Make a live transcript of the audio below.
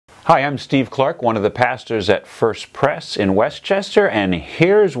Hi, I'm Steve Clark, one of the pastors at First Pres in Westchester, and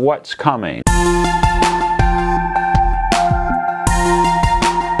here's what's coming.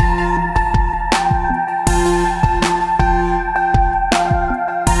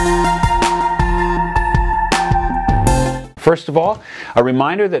 First of all, a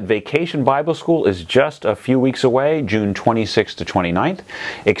reminder that Vacation Bible School is just a few weeks away, June 26th to 29th.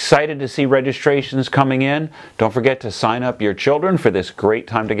 Excited to see registrations coming in. Don't forget to sign up your children for this great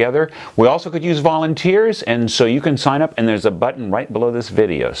time together. We also could use volunteers, and so you can sign up, and there's a button right below this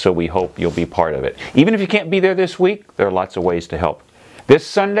video, so we hope you'll be part of it. Even if you can't be there this week, there are lots of ways to help. This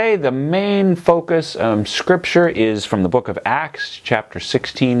Sunday, the main focus scripture is from the book of Acts, chapter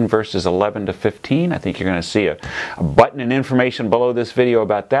 16, verses 11 to 15. I think you're going to see a button and information below this video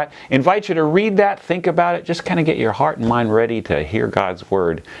about that. Invite you to read that, think about it, just kind of get your heart and mind ready to hear God's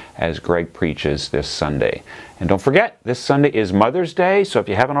Word as Greg preaches this Sunday. And don't forget, this Sunday is Mother's Day, so if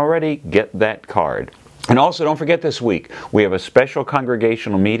you haven't already, get that card. And also, don't forget this week, we have a special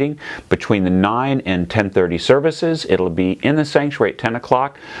congregational meeting between the 9 and 10:30 services. It'll be in the sanctuary at 10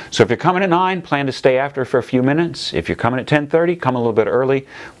 o'clock. So if you're coming at 9, plan to stay after for a few minutes. If you're coming at 10:30, come a little bit early.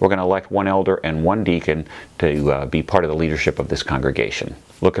 We're going to elect one elder and one deacon to be part of the leadership of this congregation.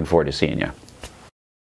 Looking forward to seeing you.